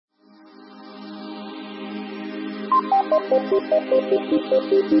Simple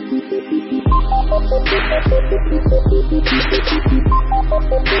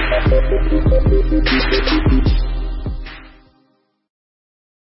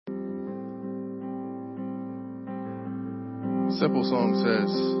song says,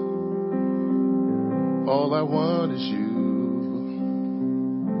 all I want is you.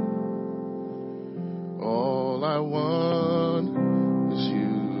 All I want is you.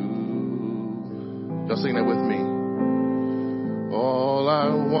 Y'all sing that with me. All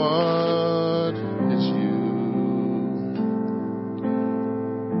I want is you.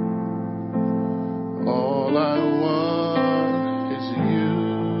 All I want is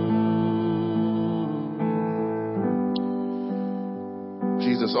you.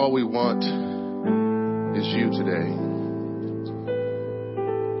 Jesus, all we want is you today.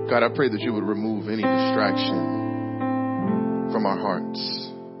 God, I pray that you would remove any distraction from our hearts.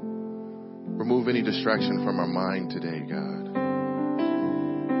 Remove any distraction from our mind today, God.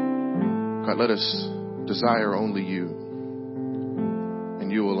 God, let us desire only you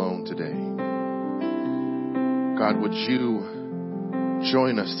and you alone today. God, would you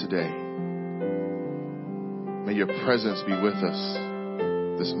join us today? May your presence be with us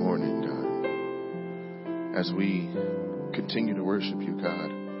this morning, God, as we continue to worship you,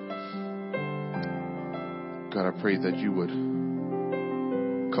 God. God, I pray that you would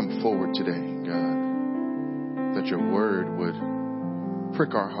come forward today, God, that your word would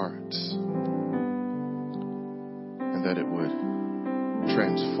prick our hearts and that it would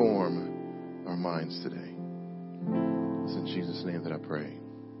transform our minds today. It's in Jesus' name that I pray.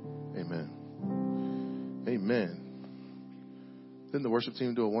 Amen. Amen. Didn't the worship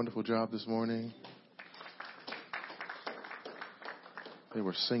team do a wonderful job this morning? They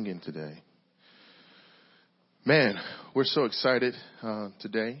were singing today. Man, we're so excited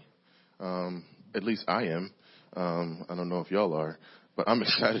today. At least I am. I don't know if y'all are, but I'm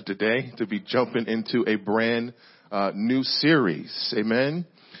excited today to be jumping into a brand new series. Amen.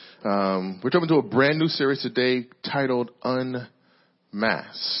 We're jumping into a brand new series today titled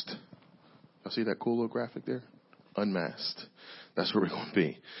Unmasked. Y'all see that cool little graphic there? Unmasked. That's where we're going to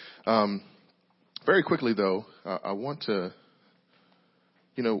be. Very quickly, though, I want to,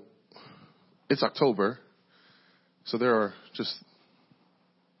 it's October. So there are just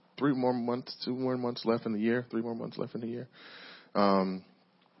 2 more months left in the year.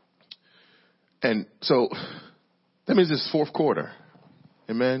 And so that means it's fourth quarter.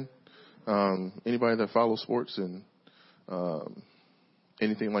 Amen. Anybody that follows sports and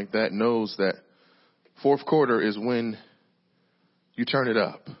anything like that knows that fourth quarter is when you turn it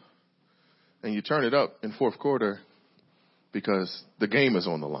up. And you turn it up in fourth quarter because the game is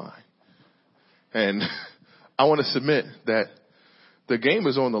on the line. And I want to submit that the game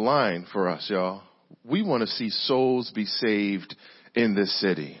is on the line for us, y'all. We want to see souls be saved in this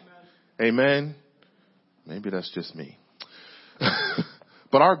city. Amen. Maybe that's just me.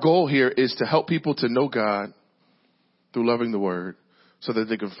 But our goal here is to help people to know God through loving the word so that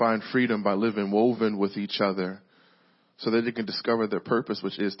they can find freedom by living woven with each other, so that they can discover their purpose,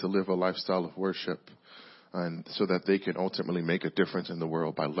 which is to live a lifestyle of worship, and so that they can ultimately make a difference in the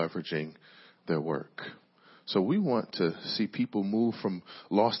world by leveraging their work. So we want to see people move from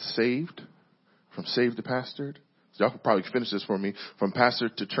lost to saved, from saved to pastored. So y'all can probably finish this for me. From pastor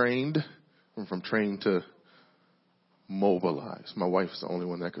to trained, and from trained to mobilized. My wife's the only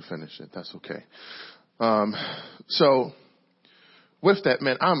one that could finish it. That's okay. So with that,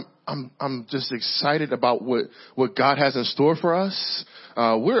 man, I'm just excited about what God has in store for us.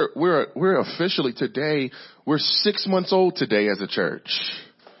 We're officially today, we're 6 months old today as a church.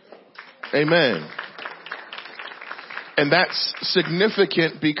 Amen. And that's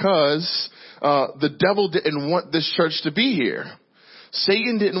significant because the devil didn't want this church to be here.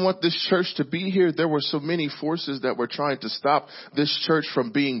 Satan didn't want this church to be here. There were so many forces that were trying to stop this church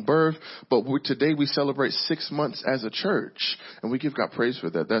from being birthed. But today we celebrate 6 months as a church. And we give God praise for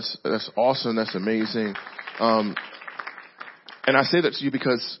that. That's awesome. That's amazing. And I say that to you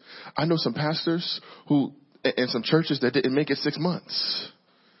because I know some pastors who, and some churches that didn't make it 6 months.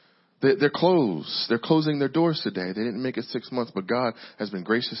 They're closed. They're closing their doors today. They didn't make it 6 months, but God has been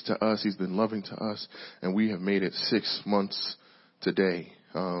gracious to us. He's been loving to us, and we have made it 6 months today.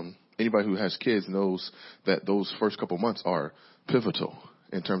 Anybody who has kids knows that those first couple months are pivotal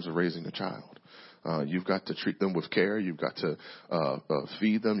in terms of raising a child. You've got to treat them with care. You've got to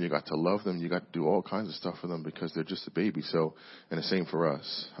feed them. You've got to love them. You've got to do all kinds of stuff for them because they're just a baby. So, and the same for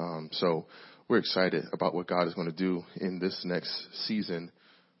us. So we're excited about what God is going to do in this next season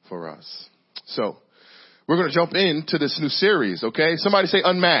for us. So we're going to jump into this new series, okay? Somebody say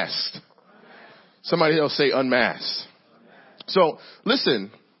unmasked. Somebody else say unmasked. So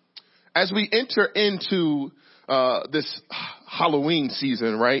listen, as we enter into this Halloween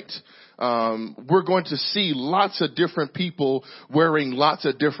season, right? We're going to see lots of different people wearing lots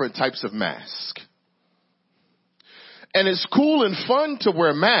of different types of masks. And it's cool and fun to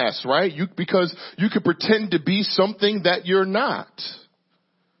wear masks, right? Because you can pretend to be something that you're not.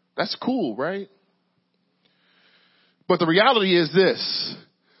 That's cool, right? But the reality is this.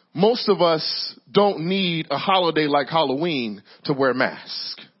 Most of us don't need a holiday like Halloween to wear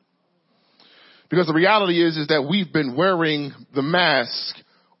masks. Because the reality is that we've been wearing the mask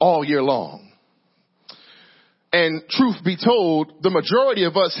all year long. And truth be told, the majority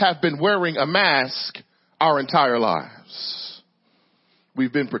of us have been wearing a mask our entire lives.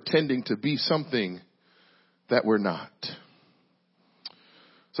 We've been pretending to be something that we're not.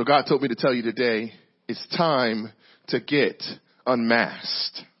 So God told me to tell you today, it's time to get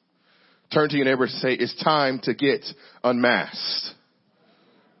unmasked. Turn to your neighbor and say, it's time to get unmasked.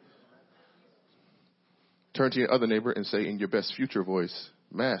 Turn to your other neighbor and say in your best future voice,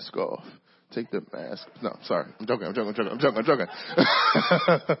 mask off. Take the mask. No, sorry. I'm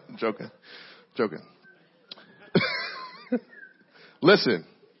joking. Listen,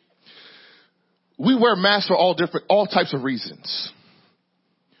 we wear masks for all types of reasons.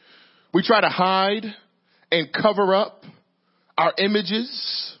 We try to hide and cover up our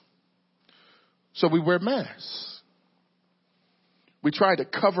images, so we wear masks. We try to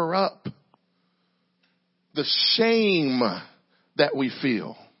cover up the shame that we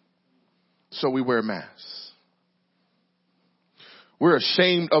feel, so we wear masks. We're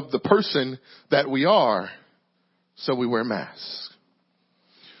ashamed of the person that we are, so we wear masks.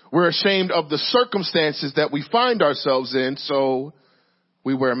 We're ashamed of the circumstances that we find ourselves in, so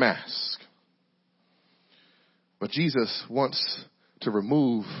we wear masks. But Jesus wants to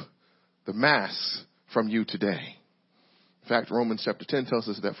remove the masks from you today. In fact, Romans chapter 10 tells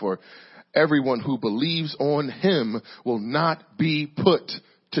us that for everyone who believes on him will not be put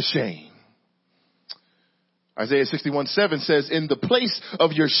to shame. Isaiah 61:7 says, in the place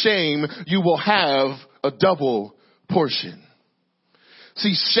of your shame, you will have a double portion.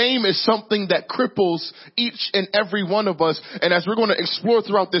 See, shame is something that cripples each and every one of us. And as we're going to explore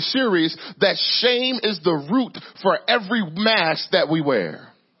throughout this series, that shame is the root for every mask that we wear.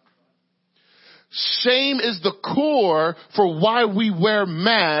 Shame is the core for why we wear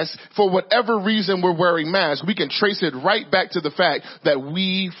masks. For whatever reason we're wearing masks, we can trace it right back to the fact that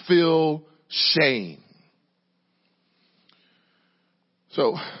we feel shame.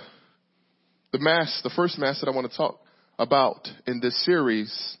 So the first mask that I want to talk about in this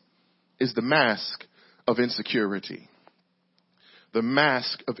series is the mask of insecurity. The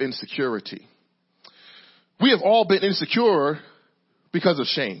mask of insecurity. We have all been insecure because of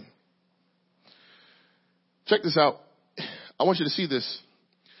shame. Check this out. I want you to see this.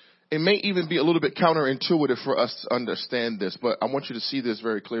 It may even be a little bit counterintuitive for us to understand this, but I want you to see this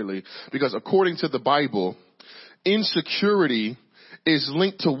very clearly, because according to the Bible, insecurity is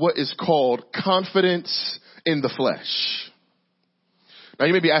linked to what is called confidence in the flesh. Now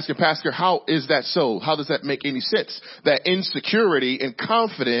you may be asking, Pastor, how is that so? How does that make any sense? That insecurity and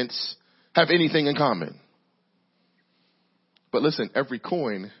confidence have anything in common? But listen, every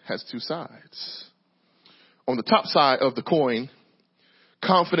coin has two sides. On the top side of the coin,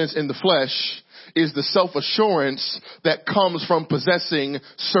 confidence in the flesh is the self-assurance that comes from possessing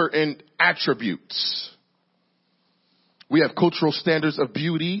certain attributes. We have cultural standards of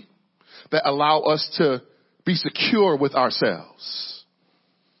beauty that allow us to be secure with ourselves.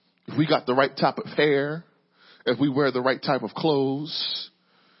 If we got the right type of hair, if we wear the right type of clothes,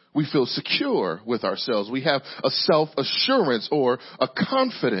 we feel secure with ourselves. We have a self-assurance or a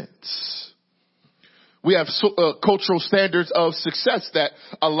confidence. We have cultural standards of success that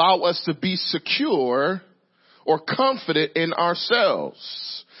allow us to be secure or confident in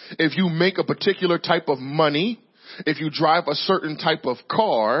ourselves. If you make a particular type of money, if you drive a certain type of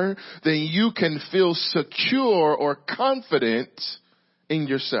car, then you can feel secure or confident in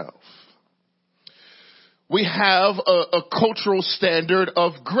yourself. We have a cultural standard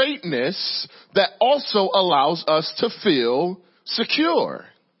of greatness that also allows us to feel secure.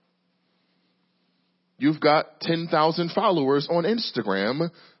 You've got 10,000 followers on Instagram,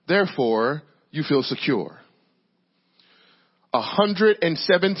 therefore you feel secure.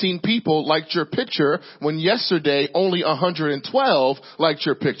 117 people liked your picture when yesterday only 112 liked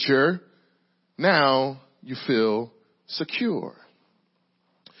your picture. Now you feel secure.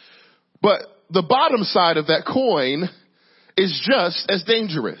 But the bottom side of that coin is just as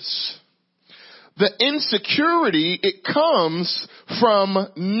dangerous. the insecurity, it comes from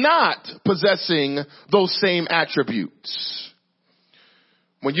not possessing those same attributes.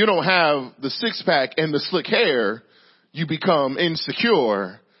 When you don't have the six pack and the slick hair, you become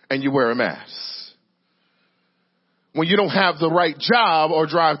insecure and you wear a mask. When you don't have the right job or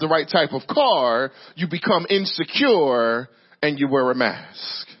drive the right type of car, you become insecure and you wear a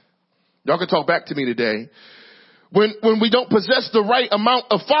mask. Y'all can talk back to me today. When we don't possess the right amount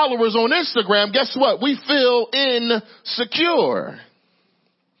of followers on Instagram, guess what? We feel insecure.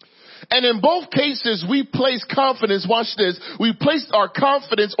 And in both cases, we place confidence, watch this, we place our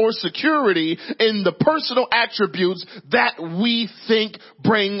confidence or security in the personal attributes that we think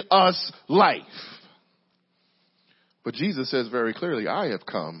bring us life. But Jesus says very clearly, I have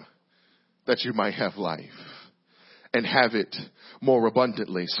come that you might have life and have it more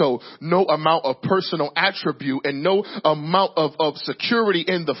abundantly. So no amount of personal attribute and no amount of security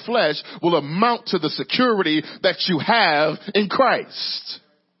in the flesh will amount to the security that you have in Christ.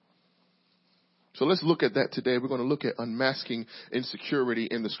 So let's look at that today. We're going to look at unmasking insecurity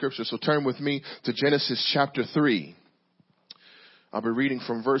in the scripture. So turn with me to Genesis chapter 3. I'll be reading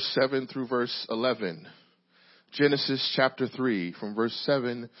from verse 7 through verse 11. Genesis chapter 3 from verse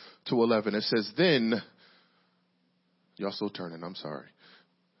 7 to 11. It says, then, y'all still turning, I'm sorry.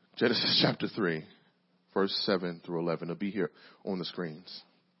 Genesis chapter 3, verse 7 through 11. It'll be here on the screens.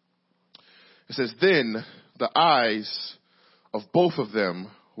 It says, then the eyes of both of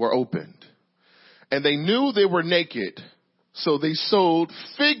them were opened, and they knew they were naked, so they sewed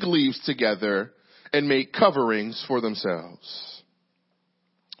fig leaves together and made coverings for themselves.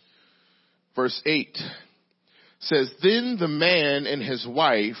 Verse 8 says, then the man and his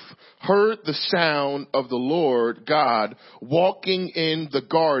wife heard the sound of the Lord God walking in the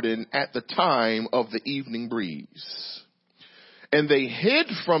garden at the time of the evening breeze. And they hid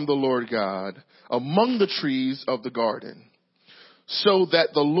from the Lord God among the trees of the garden. So that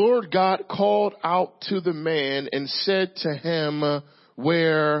the Lord God called out to the man and said to him,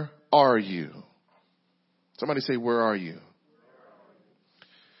 where are you? Somebody say, where are you?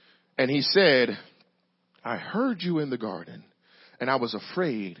 And he said, I heard you in the garden, and I was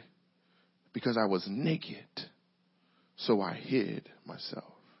afraid because I was naked, so I hid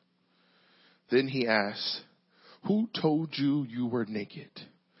myself. Then he asked, who told you you were naked?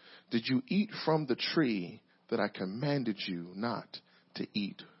 Did you eat from the tree that I commanded you not to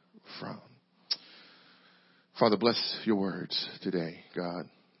eat from? Father, bless your words today, God.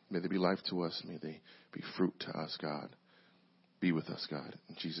 May they be life to us. May they be fruit to us, God. Be with us, God.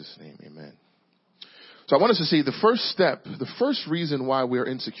 In Jesus' name, amen. So I want us to see the first step, the first reason why we're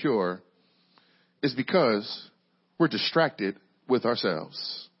insecure is because we're distracted with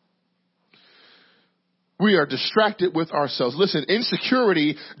ourselves. We are distracted with ourselves. Listen,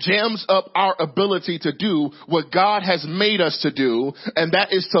 insecurity jams up our ability to do what God has made us to do, and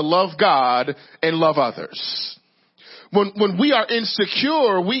that is to love God and love others. When we are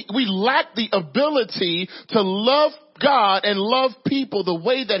insecure, we lack the ability to love God and love people the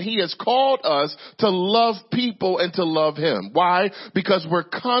way that he has called us to love people and to love him. Why? Because we're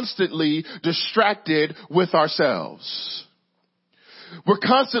constantly distracted with ourselves. We're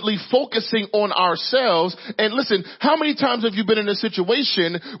constantly focusing on ourselves. And listen, how many times have you been in a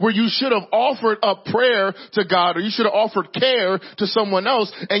situation where you should have offered up prayer to God, or you should have offered care to someone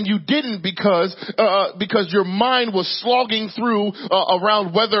else, and you didn't because your mind was slogging through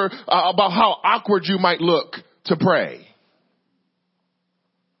around whether about how awkward you might look to pray.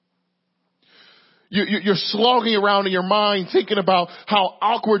 You're slogging around in your mind thinking about how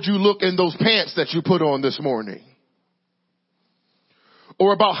awkward you look in those pants that you put on this morning.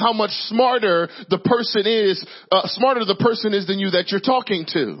 Or about how much smarter the person is than you that you're talking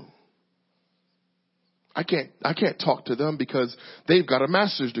to. I can't talk to them because they've got a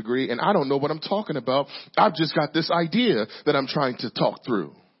master's degree and I don't know what I'm talking about. I've just got this idea that I'm trying to talk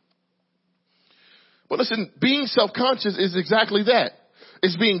through. But listen, being self-conscious is exactly that.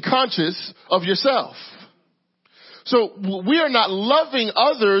 It's being conscious of yourself. So we are not loving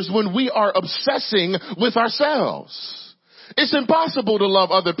others when we are obsessing with ourselves. It's impossible to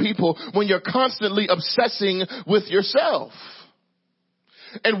love other people when you're constantly obsessing with yourself.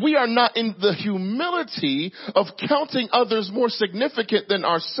 And we are not in the humility of counting others more significant than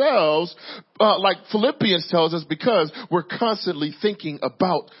ourselves, like Philippians tells us, because we're constantly thinking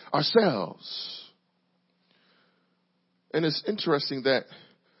about ourselves. And it's interesting that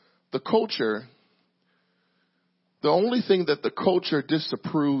the only thing that the culture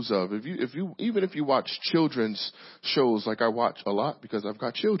disapproves of, even if you watch children's shows, like I watch a lot because I've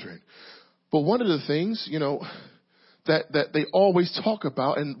got children. But one of the things, that they always talk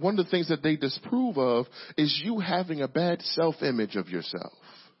about, and one of the things that they disapprove of, is you having a bad self-image of yourself.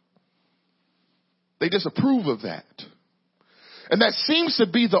 They disapprove of that. And that seems to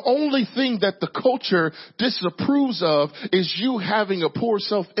be the only thing that the culture disapproves of, is you having a poor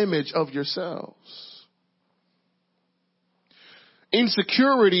self-image of yourselves.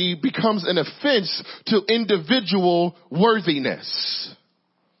 Insecurity becomes an offense to individual worthiness.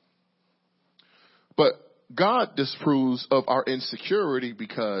 But God disapproves of our insecurity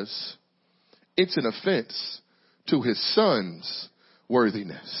because it's an offense to his son's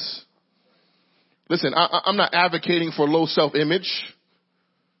worthiness. Listen, I'm not advocating for low self-image.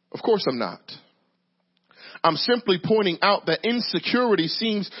 Of course I'm not. I'm simply pointing out that insecurity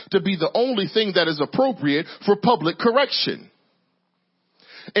seems to be the only thing that is appropriate for public correction.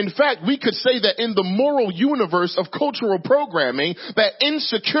 In fact, we could say that in the moral universe of cultural programming, that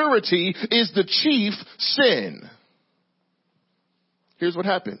insecurity is the chief sin. Here's what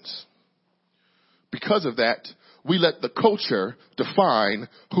happens. Because of that, we let the culture define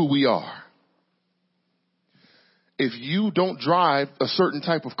who we are. If you don't drive a certain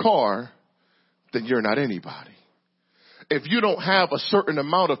type of car, then you're not anybody. If you don't have a certain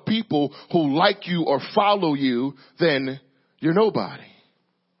amount of people who like you or follow you, then you're nobody.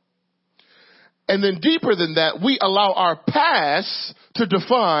 And then deeper than that, we allow our past to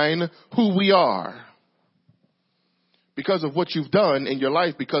define who we are. Because of what you've done in your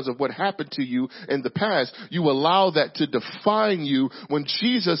life, because of what happened to you in the past, you allow that to define you, when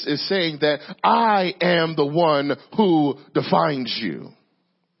Jesus is saying that I am the one who defines you.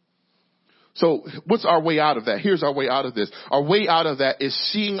 So what's our way out of that? Here's our way out of this. Our way out of that is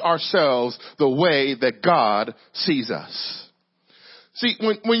seeing ourselves the way that God sees us. See,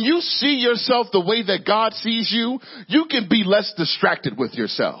 when you see yourself the way that God sees you, you can be less distracted with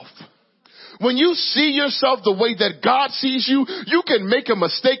yourself. When you see yourself the way that God sees you, you can make a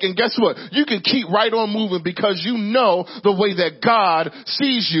mistake, and guess what? You can keep right on moving because you know the way that God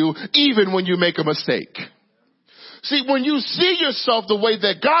sees you, even when you make a mistake. See, when you see yourself the way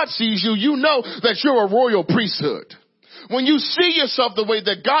that God sees you, you know that you're a royal priesthood. When you see yourself the way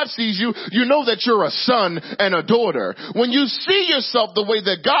that God sees you, you know that you're a son and a daughter. When you see yourself the way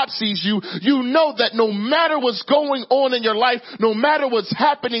that God sees you, you know that no matter what's going on in your life, no matter what's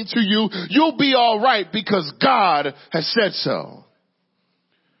happening to you, you'll be all right because God has said so.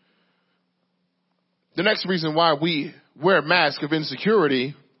 The next reason why we wear a mask of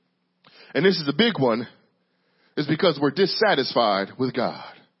insecurity, and this is a big one, is because we're dissatisfied with God.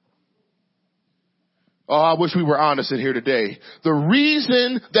 Oh, I wish we were honest in here today. The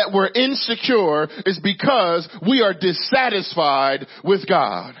reason that we're insecure is because we are dissatisfied with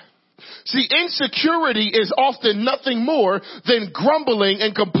God. See, insecurity is often nothing more than grumbling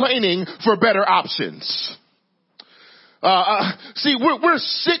and complaining for better options. See, we're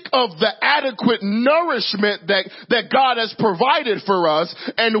sick of the adequate nourishment that God has provided for us,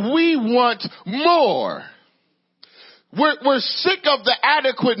 and we want more. We're sick of the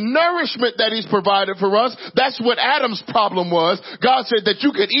adequate nourishment that he's provided for us. That's what Adam's problem was. God said that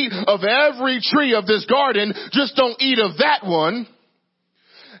you could eat of every tree of this garden, just don't eat of that one.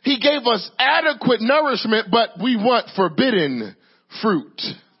 He gave us adequate nourishment, but we want forbidden fruit.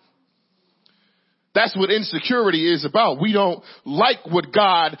 That's what insecurity is about. We don't like what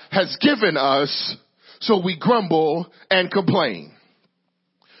God has given us, so we grumble and complain.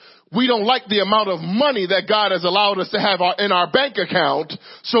 We don't like the amount of money that God has allowed us to have in our bank account,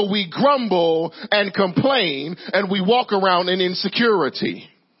 so we grumble and complain, and we walk around in insecurity.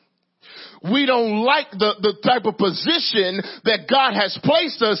 We don't like the type of position that God has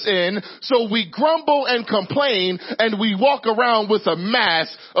placed us in, so we grumble and complain, and we walk around with a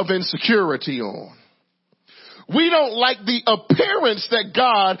mask of insecurity on. We don't like the appearance that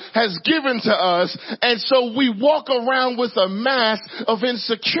God has given to us, and so we walk around with a mask of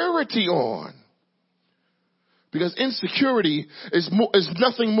insecurity on. Because insecurity is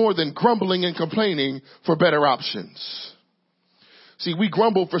nothing more than grumbling and complaining for better options. See, we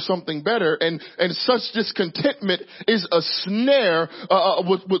grumble for something better, and such discontentment is a snare.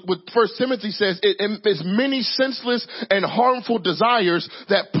 What 1 Timothy says, it is many senseless and harmful desires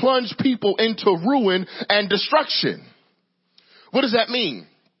that plunge people into ruin and destruction. What does that mean?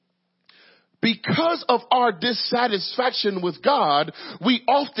 Because of our dissatisfaction with God, we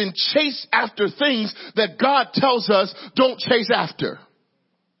often chase after things that God tells us don't chase after.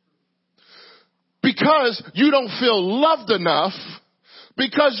 Because you don't feel loved enough,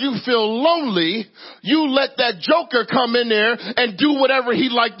 because you feel lonely, you let that joker come in there and do whatever he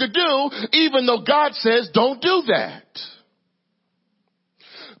like to do, even though God says don't do that.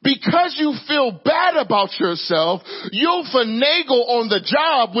 Because you feel bad about yourself, you'll finagle on the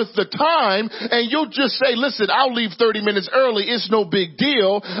job with the time, and you'll just say, listen, I'll leave 30 minutes early. It's no big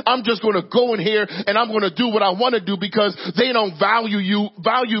deal. I'm just going to go in here and I'm going to do what I want to do because they don't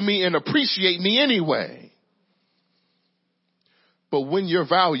value me and appreciate me anyway. But when your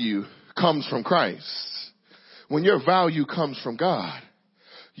value comes from Christ, when your value comes from God,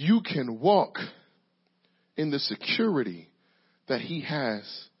 you can walk in the security that he has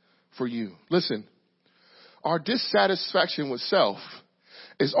for you. Listen, our dissatisfaction with self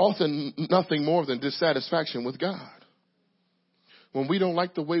is often nothing more than dissatisfaction with God. When we don't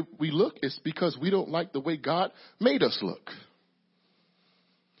like the way we look, it's because we don't like the way God made us look.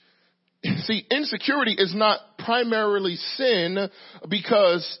 See, insecurity is not primarily sin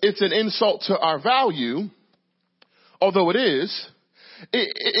because it's an insult to our value, although it is.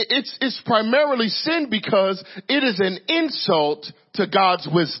 It's primarily sin because it is an insult to God's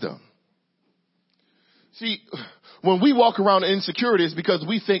wisdom. See, when we walk around in insecurity, it's because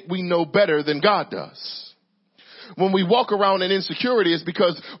we think we know better than God does. When we walk around in insecurity, it's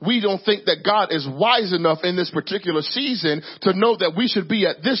because we don't think that God is wise enough in this particular season to know that we should be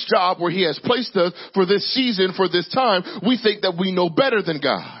at this job where he has placed us for this season, for this time. We think that we know better than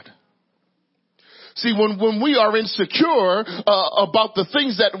God. See, when we are insecure about the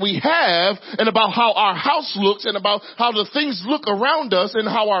things that we have and about how our house looks and about how the things look around us and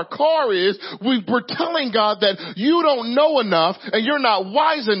how our car is, we're telling God that you don't know enough and you're not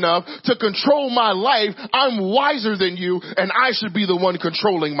wise enough to control my life. I'm wiser than you and I should be the one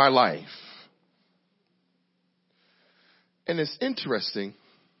controlling my life. And it's interesting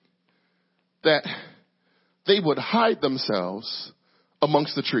that they would hide themselves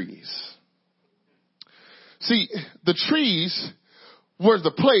amongst the trees. See, the trees were the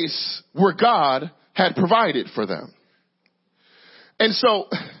place where God had provided for them. And so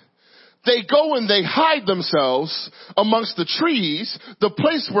they go and they hide themselves amongst the trees, the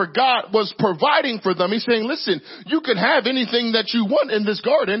place where God was providing for them. He's saying, listen, you can have anything that you want in this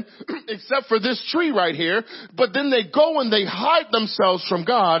garden except for this tree right here. But then they go and they hide themselves from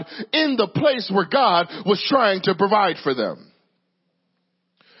God in the place where God was trying to provide for them.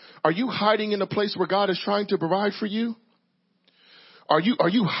 Are you hiding in a place where God is trying to provide for you? Are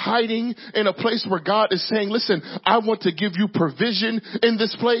you hiding in a place where God is saying, listen, I want to give you provision in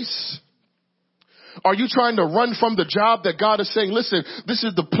this place? Are you trying to run from the job that God is saying, listen, this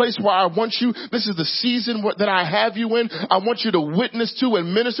is the place where I want you. This is the season that I have you in. I want you to witness to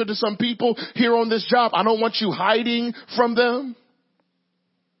and minister to some people here on this job. I don't want you hiding from them.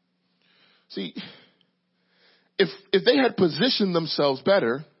 See, if they had positioned themselves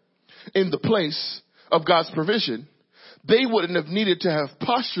better in the place of God's provision, they wouldn't have needed to have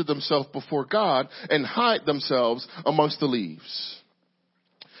postured themselves before God and hide themselves amongst the leaves.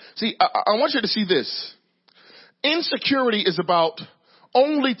 See, I want you to see this. Insecurity is about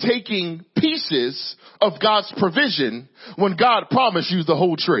only taking pieces of God's provision when God promised you the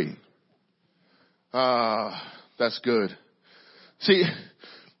whole tree. That's good. See,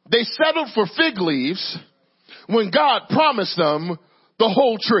 they settled for fig leaves when God promised them the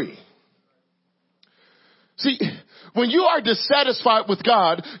whole tree. See, when you are dissatisfied with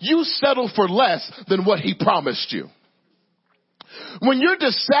God, you settle for less than what he promised you. When you're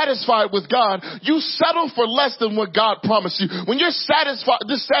dissatisfied with God, you settle for less than what God promised you. When you're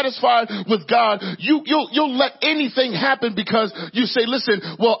dissatisfied with God, you'll let anything happen because you say, listen,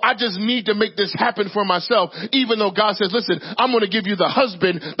 well, I just need to make this happen for myself. Even though God says, listen, I'm going to give you the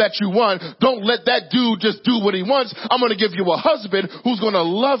husband that you want. Don't let that dude just do what he wants. I'm going to give you a husband who's going to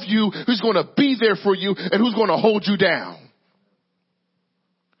love you, who's going to be there for you, and who's going to hold you down.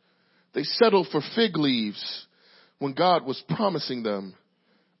 They settled for fig leaves when God was promising them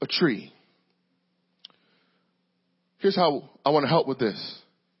a tree. Here's how I want to help with this.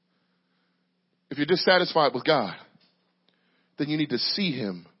 If you're dissatisfied with God, then you need to see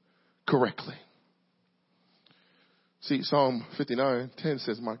him correctly. See, Psalm 59:10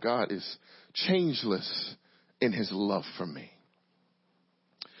 says, my God is changeless in his love for me.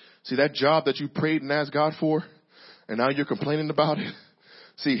 See, that job that you prayed and asked God for, and now you're complaining about it.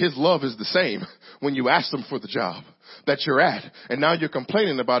 See, his love is the same when you asked him for the job that you're at, and now you're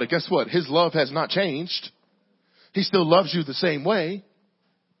complaining about it. Guess what? His love has not changed. He still loves you the same way.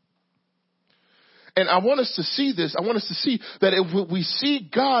 And I want us to see this. I want us to see that if we see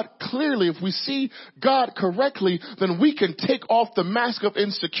God clearly, if we see God correctly, then we can take off the mask of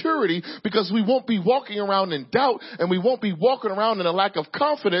insecurity because we won't be walking around in doubt and we won't be walking around in a lack of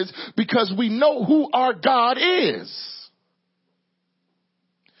confidence because we know who our God is.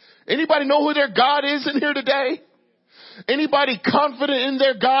 Anybody know who their God is in here today? Anybody confident in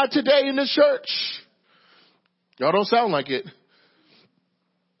their God today in this church? Y'all don't sound like it.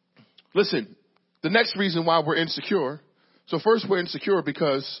 Listen, the next reason why we're insecure. So first, we're insecure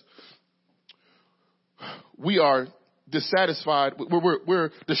because we are dissatisfied.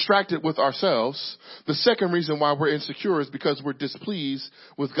 We're distracted with ourselves. The second reason why we're insecure is because we're displeased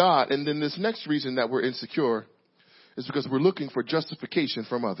with God. And then this next reason that we're insecure is because we're looking for justification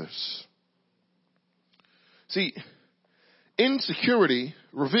from others. See, insecurity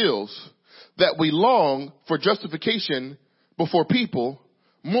reveals that we long for justification before people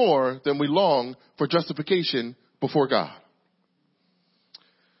more than we long for justification before God.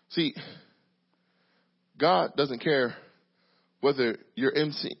 See, God doesn't care whether your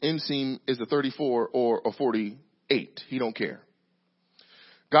inseam is a 34 or a 48. He don't care.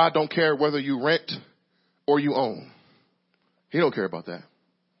 God don't care whether you rent or you own. He don't care about that.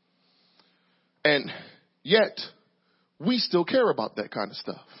 And yet, we still care about that kind of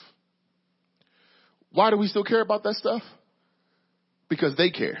stuff. Why do we still care about that stuff? Because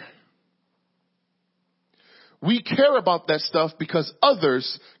they care. We care about that stuff because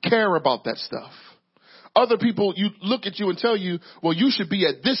others care about that stuff. Other people, you look at you and tell you, well, you should be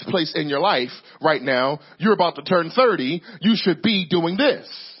at this place in your life right now. You're about to turn 30. You should be doing this.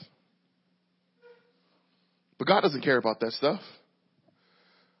 But God doesn't care about that stuff.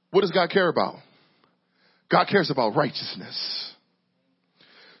 What does God care about? God cares about righteousness.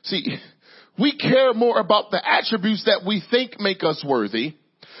 See, we care more about the attributes that we think make us worthy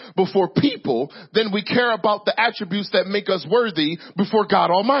before people than we care about the attributes that make us worthy before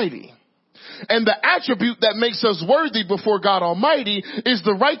God Almighty. And the attribute that makes us worthy before God Almighty is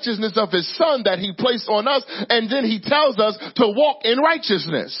the righteousness of his Son that he placed on us. And then he tells us to walk in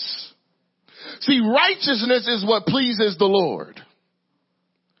righteousness. See, righteousness is what pleases the Lord.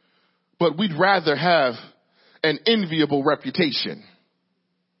 But we'd rather have an enviable reputation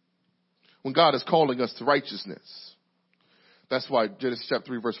when God is calling us to righteousness. That's why Genesis chapter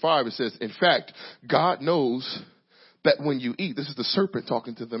 3 verse 5, it says, in fact, God knows that when you eat, this is the serpent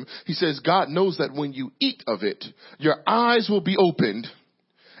talking to them. He says, God knows that when you eat of it, your eyes will be opened.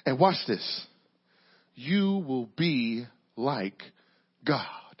 And watch this. You will be like God.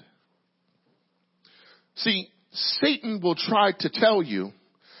 See, Satan will try to tell you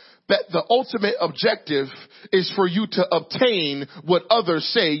that the ultimate objective is for you to obtain what others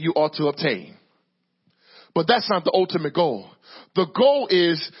say you ought to obtain. But that's not the ultimate goal. The goal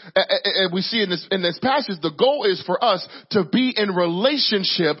is, and we see in this passage, the goal is for us to be in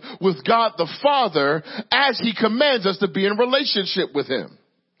relationship with God the Father as he commands us to be in relationship with him.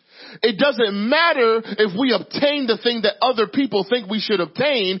 It doesn't matter if we obtain the thing that other people think we should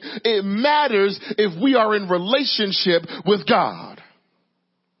obtain. It matters if we are in relationship with God.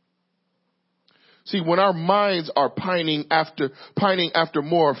 See, when our minds are pining after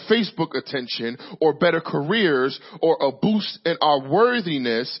more Facebook attention or better careers or a boost in our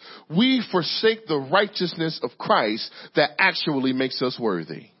worthiness, we forsake the righteousness of Christ that actually makes us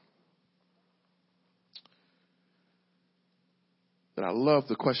worthy. But I love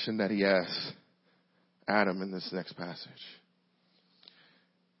the question that he asks Adam in this next passage.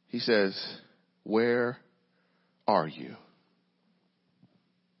 He says, where are you?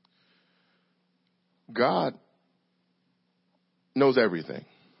 God knows everything.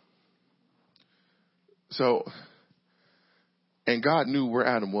 So, and God knew where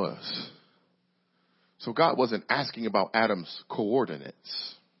Adam was. So God wasn't asking about Adam's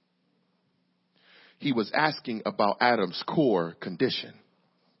coordinates. He was asking about Adam's core condition.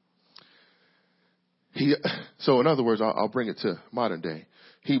 So in other words, I'll bring it to modern day.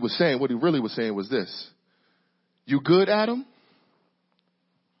 He was saying, what he really was saying was this. You good, Adam?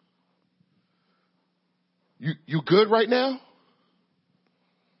 You good right now?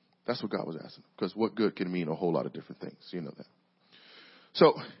 That's what God was asking. Because what good can mean a whole lot of different things. You know that.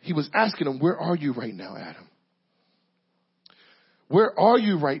 So he was asking him, where are you right now, Adam? Where are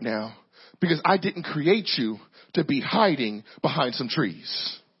you right now? Because I didn't create you to be hiding behind some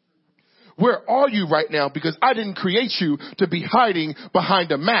trees. Where are you right now? Because I didn't create you to be hiding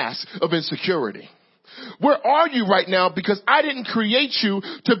behind a mask of insecurity. Where are you right now? Because I didn't create you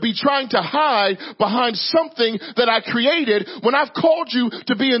to be trying to hide behind something that I created when I've called you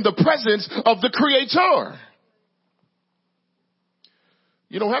to be in the presence of the Creator.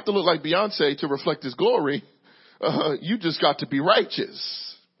 You don't have to look like Beyonce to reflect his glory. You just got to be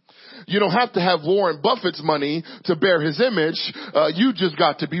righteous. You don't have to have Warren Buffett's money to bear his image. You just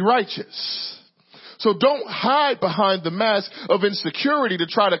got to be righteous. So don't hide behind the mask of insecurity to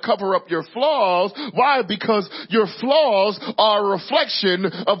try to cover up your flaws. Why? Because your flaws are a reflection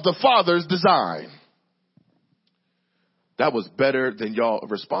of the Father's design. That was better than y'all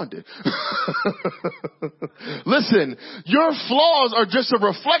responded. Listen, your flaws are just a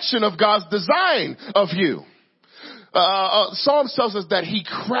reflection of God's design of you. Psalms tells us that he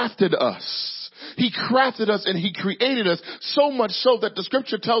crafted us. He crafted us and he created us so much so that the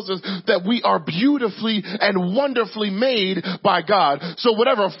scripture tells us that we are beautifully and wonderfully made by God. So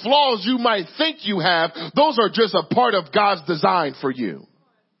whatever flaws you might think you have, those are just a part of God's design for you.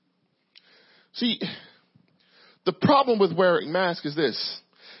 See, the problem with wearing masks is this,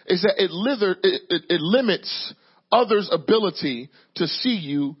 is that it limits others' ability to see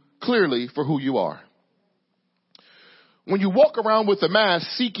you clearly for who you are. When you walk around with a mask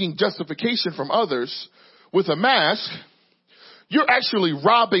seeking justification from others with a mask, you're actually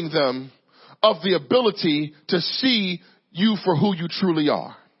robbing them of the ability to see you for who you truly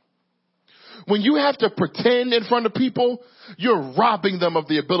are. When you have to pretend in front of people, you're robbing them of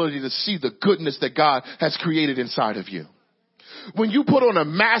the ability to see the goodness that God has created inside of you. When you put on a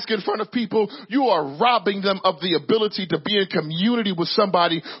mask in front of people, you are robbing them of the ability to be in community with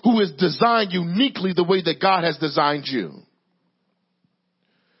somebody who is designed uniquely the way that God has designed you.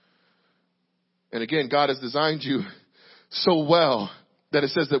 And again, God has designed you so well that it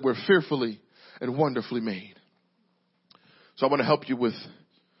says that we're fearfully and wonderfully made. So I want to help you with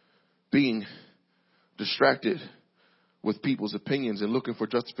being distracted with people's opinions and looking for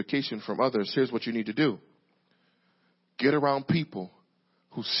justification from others. Here's what you need to do. Get around people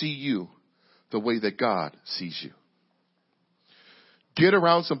who see you the way that God sees you. Get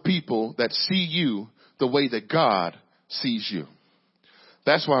around some people that see you the way that God sees you.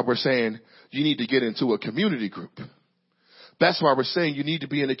 That's why we're saying you need to get into a community group. That's why we're saying you need to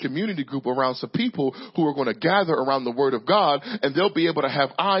be in a community group around some people who are going to gather around the Word of God, and they'll be able to have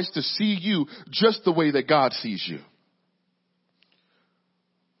eyes to see you just the way that God sees you.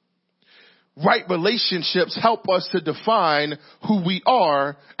 Right relationships help us to define who we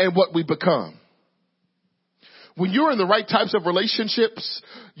are and what we become. When you're in the right types of relationships,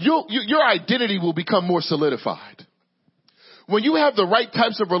 your identity will become more solidified. When you have the right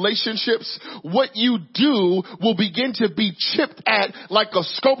types of relationships, what you do will begin to be chipped at like a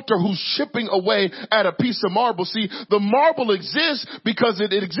sculptor who's chipping away at a piece of marble. See, the marble exists because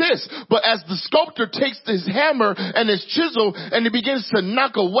it exists. But as the sculptor takes his hammer and his chisel and he begins to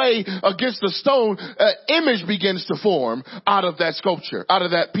knock away against the stone, an image begins to form out of that sculpture, out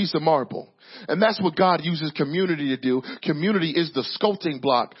of that piece of marble. And that's what God uses community to do. Community is the sculpting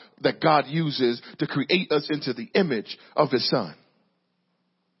block that God uses to create us into the image of his son.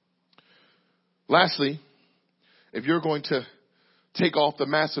 Lastly, if you're going to take off the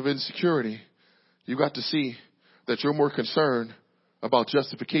mask of insecurity, you've got to see that you're more concerned about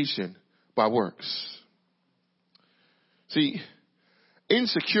justification by works. See,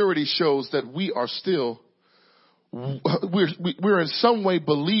 insecurity shows that we are still we're in some way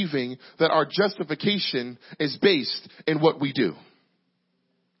believing that our justification is based in what we do.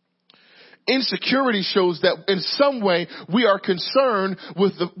 Insecurity shows that in some way we are concerned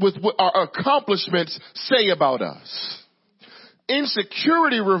with what our accomplishments say about us.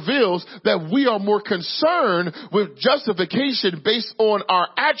 Insecurity reveals that we are more concerned with justification based on our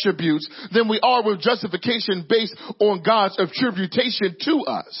attributes than we are with justification based on God's attribution to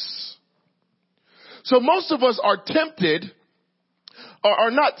us. So most of us are tempted, or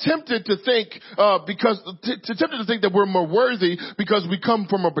are not tempted to think, tempted to think that we're more worthy because we come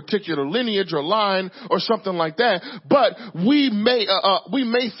from a particular lineage or line or something like that. But we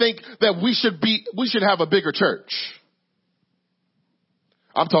may think that we should have a bigger church.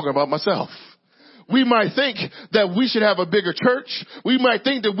 I'm talking about myself. We might think that we should have a bigger church. We might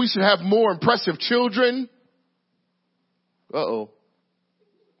think that we should have more impressive children.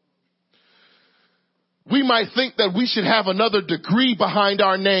 We might think that we should have another degree behind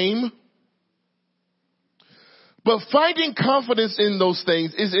our name. But finding confidence in those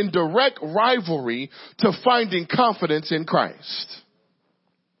things is in direct rivalry to finding confidence in Christ.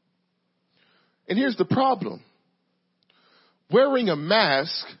 And here's the problem. Wearing a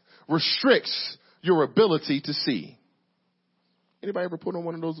mask restricts your ability to see. Anybody ever put on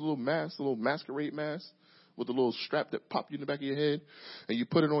one of those little masks, a little masquerade mask with a little strap that pop you in the back of your head, and you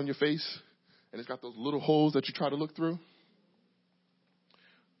put it on your face? And it's got those little holes that you try to look through.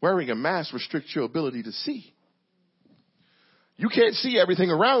 Wearing a mask restricts your ability to see. You can't see everything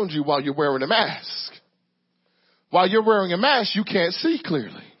around you while you're wearing a mask. While you're wearing a mask, you can't see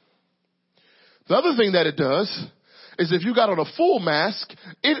clearly. The other thing that it does is if you got on a full mask,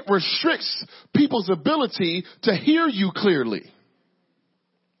 it restricts people's ability to hear you clearly.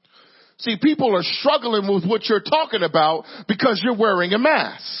 See, people are struggling with what you're talking about because you're wearing a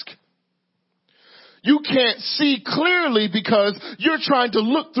mask. You can't see clearly because you're trying to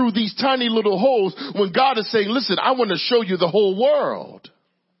look through these tiny little holes when God is saying, listen, I want to show you the whole world.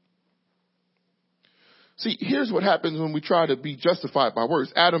 See, here's what happens when we try to be justified by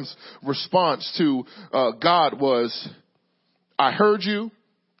works. Adam's response to God was, I heard you,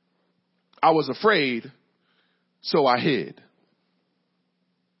 I was afraid, so I hid.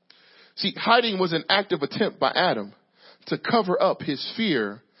 See, hiding was an active attempt by Adam to cover up his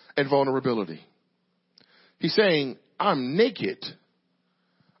fear and vulnerability. He's saying, I'm naked.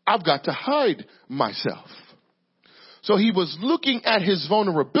 I've got to hide myself. So he was looking at his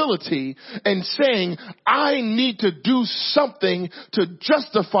vulnerability and saying, I need to do something to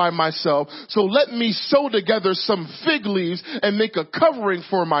justify myself. So let me sew together some fig leaves and make a covering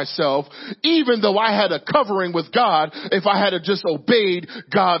for myself, even though I had a covering with God if I had just obeyed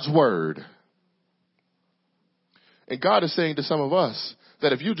God's word. And God is saying to some of us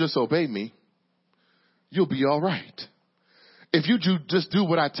that if you just obey me, you'll be all right. If you just do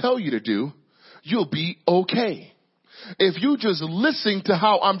what I tell you to do, you'll be okay. If you just listen to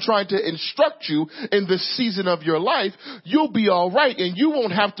how I'm trying to instruct you in this season of your life, you'll be all right. And you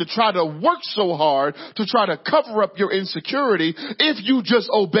won't have to try to work so hard to try to cover up your insecurity if you just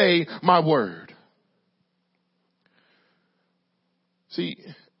obey my word. See,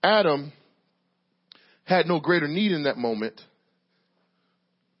 Adam had no greater need in that moment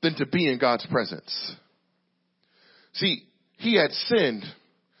than to be in God's presence. See, he had sinned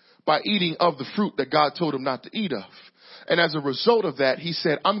by eating of the fruit that God told him not to eat of. And as a result of that, he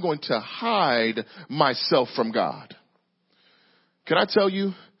said, I'm going to hide myself from God. Can I tell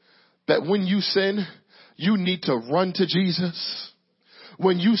you that when you sin, you need to run to Jesus?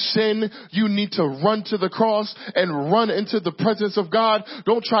 When you sin, you need to run to the cross and run into the presence of God.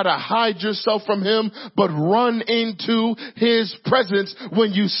 Don't try to hide yourself from him, but run into his presence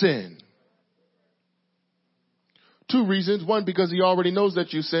when you sin. 2 reasons. 1, because he already knows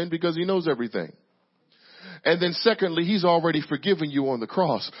that you sin, because he knows everything. And then secondly, he's already forgiven you on the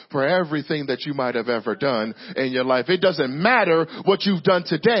cross for everything that you might have ever done in your life. It doesn't matter what you've done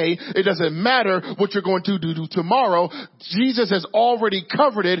today. It doesn't matter what you're going to do tomorrow. Jesus has already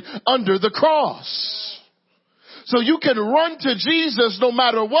covered it under the cross. So you can run to Jesus no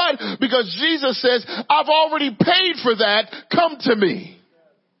matter what, because Jesus says, I've already paid for that. Come to me.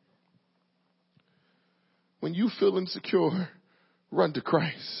 When you feel insecure, run to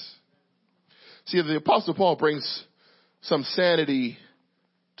Christ. See, the Apostle Paul brings some sanity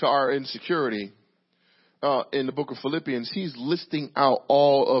to our insecurity. In the book of Philippians, he's listing out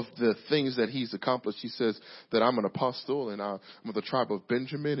all of the things that he's accomplished. He says that I'm an apostle and I'm of the tribe of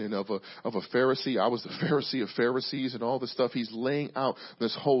Benjamin and of a Pharisee. I was the Pharisee of Pharisees and all this stuff. He's laying out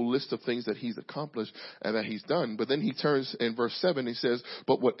this whole list of things that he's accomplished and that he's done. But then he turns in verse 7, he says,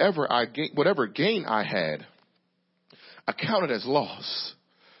 but whatever gain I had, I counted as loss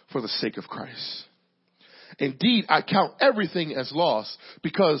for the sake of Christ. Indeed, I count everything as loss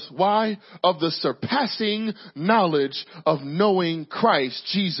because why? Of the surpassing knowledge of knowing Christ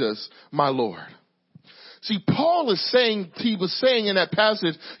Jesus, my Lord. See, Paul he was saying in that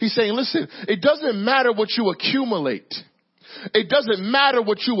passage, he's saying, listen, it doesn't matter what you accumulate. It doesn't matter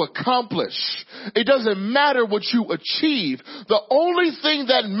what you accomplish. It doesn't matter what you achieve. The only thing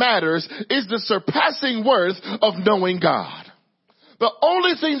that matters is the surpassing worth of knowing God. The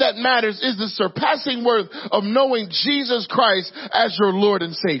only thing that matters is the surpassing worth of knowing Jesus Christ as your Lord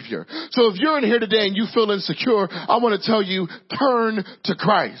and Savior. So if you're in here today and you feel insecure, I want to tell you, turn to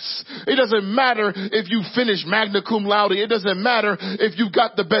Christ. It doesn't matter if you finish magna cum laude. It doesn't matter if you've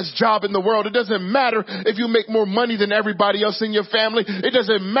got the best job in the world. It doesn't matter if you make more money than everybody else in your family. It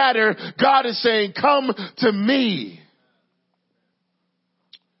doesn't matter. God is saying, come to me.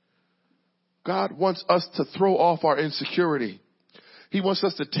 God wants us to throw off our insecurity. He wants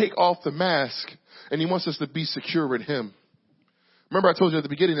us to take off the mask, and he wants us to be secure in him. Remember I told you at the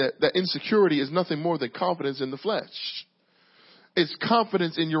beginning that insecurity is nothing more than confidence in the flesh. It's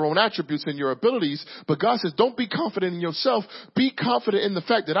confidence in your own attributes and your abilities, but God says don't be confident in yourself. Be confident in the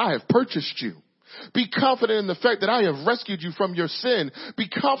fact that I have purchased you. Be confident in the fact that I have rescued you from your sin. Be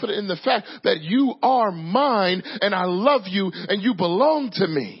confident in the fact that you are mine and I love you and you belong to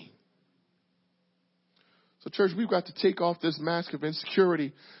me. So church, we've got to take off this mask of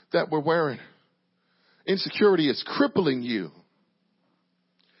insecurity that we're wearing. Insecurity is crippling you.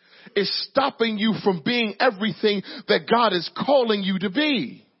 It's stopping you from being everything that God is calling you to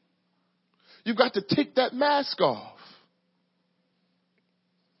be. You've got to take that mask off.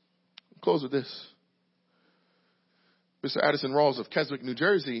 I'll close with this. Mr. Addison Rawls of Keswick, New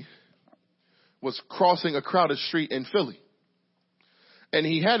Jersey was crossing a crowded street in Philly. And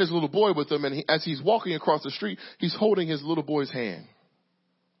he had his little boy with him, and as he's walking across the street, he's holding his little boy's hand.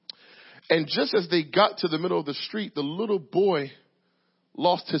 And just as they got to the middle of the street, the little boy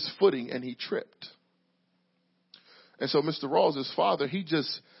lost his footing and he tripped. And so Mr. Rawls' father, he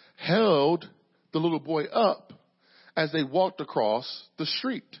just held the little boy up as they walked across the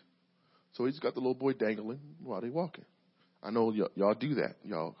street. So he's got the little boy dangling while they're walking. I know y'all do that.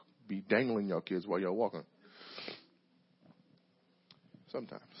 Y'all be dangling y'all kids while y'all walking.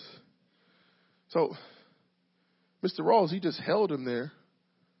 Sometimes. So Mr. Rawls, he just held him there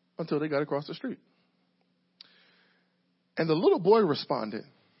until they got across the street. And the little boy responded,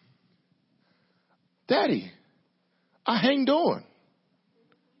 "Daddy, I hanged on.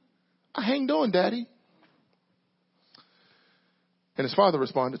 I hanged on, Daddy." And his father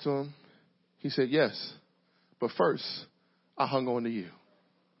responded to him. He said, "Yes, but first, I hung on to you."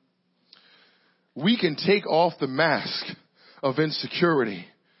 We can take off the mask of insecurity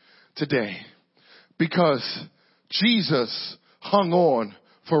today because Jesus hung on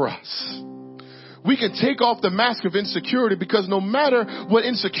for us. We can take off the mask of insecurity because no matter what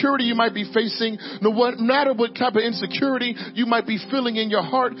insecurity you might be facing, no matter what type of insecurity you might be feeling in your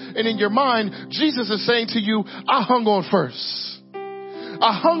heart and in your mind, Jesus is saying to you, I hung on first.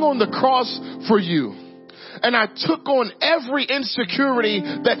 I hung on the cross for you. And I took on every insecurity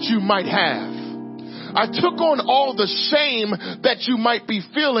that you might have. I took on all the shame that you might be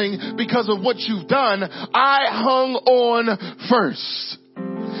feeling because of what you've done. I hung on first.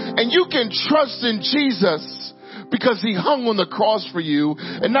 And you can trust in Jesus because he hung on the cross for you.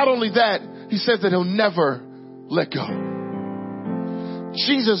 And not only that, he says that he'll never let go.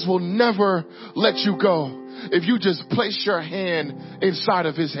 Jesus will never let you go if you just place your hand inside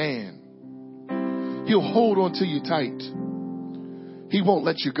of his hand. He'll hold on to you tight. He won't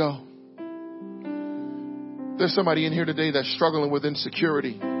let you go. There's somebody in here today that's struggling with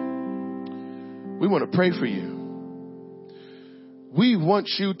insecurity. We want to pray for you. We want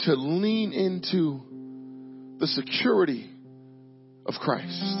you to lean into the security of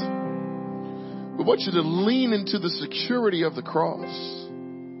Christ. We want you to lean into the security of the cross.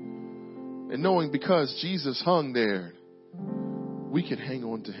 And knowing because Jesus hung there, we can hang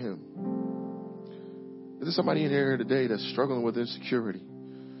on to him. If there's somebody in here today that's struggling with insecurity,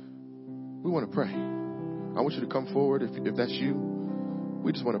 we want to pray. I want you to come forward if that's you.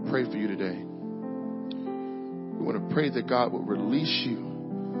 We just want to pray for you today. We want to pray that God will release you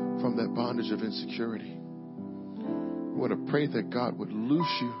from that bondage of insecurity. We want to pray that God would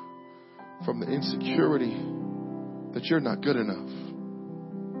loose you from the insecurity that you're not good enough,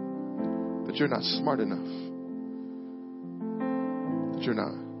 that you're not smart enough, that you're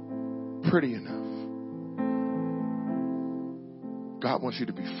not pretty enough. God wants you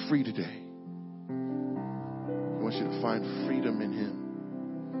to be free today. He wants you to find freedom in him.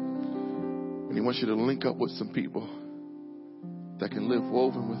 And he wants you to link up with some people that can live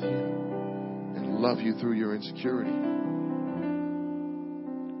woven with you and love you through your insecurity.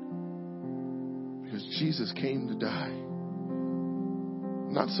 Because Jesus came to die,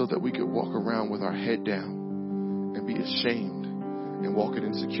 not so that we could walk around with our head down and be ashamed and walk in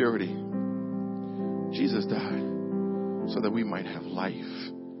insecurity. Jesus died so that we might have life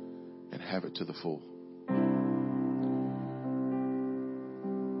and have it to the full.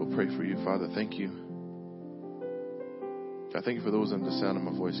 We'll pray for you, Father. Thank you. I thank you for those under the sound of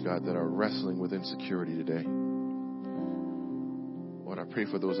my voice, God, that are wrestling with insecurity today. Lord, I pray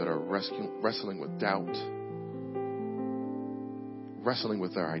for those that are wrestling with doubt, wrestling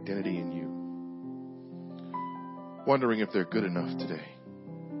with their identity in you, wondering if they're good enough today,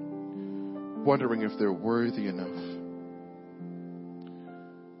 wondering if they're worthy enough.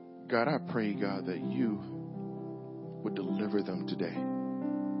 God, I pray, God, that you would deliver them today.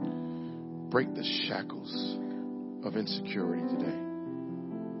 Break the shackles of insecurity today.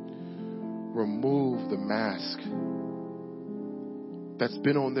 Remove the mask that's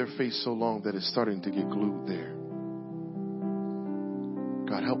been on their face so long that it's starting to get glued there.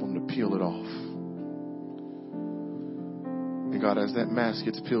 God, help them to peel it off. And God, as that mask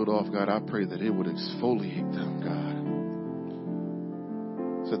gets peeled off, God, I pray that it would exfoliate them, God,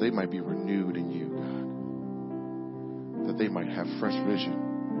 so they might be renewed in you, God, that they might have fresh vision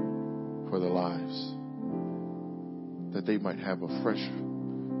for their lives, that they might have a fresh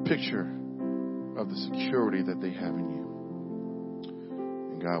picture of the security that they have in you.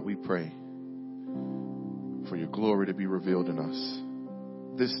 And God, we pray for your glory to be revealed in us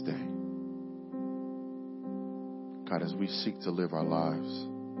this day. God, as we seek to live our lives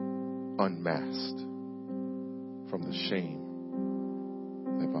unmasked from the shame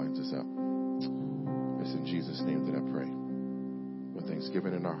that binds us up. It's in Jesus' name that I pray. With thanksgiving.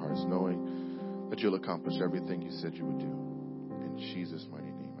 thanksgiving in our hearts, knowing that you'll accomplish everything you said you would do. In Jesus' mighty name.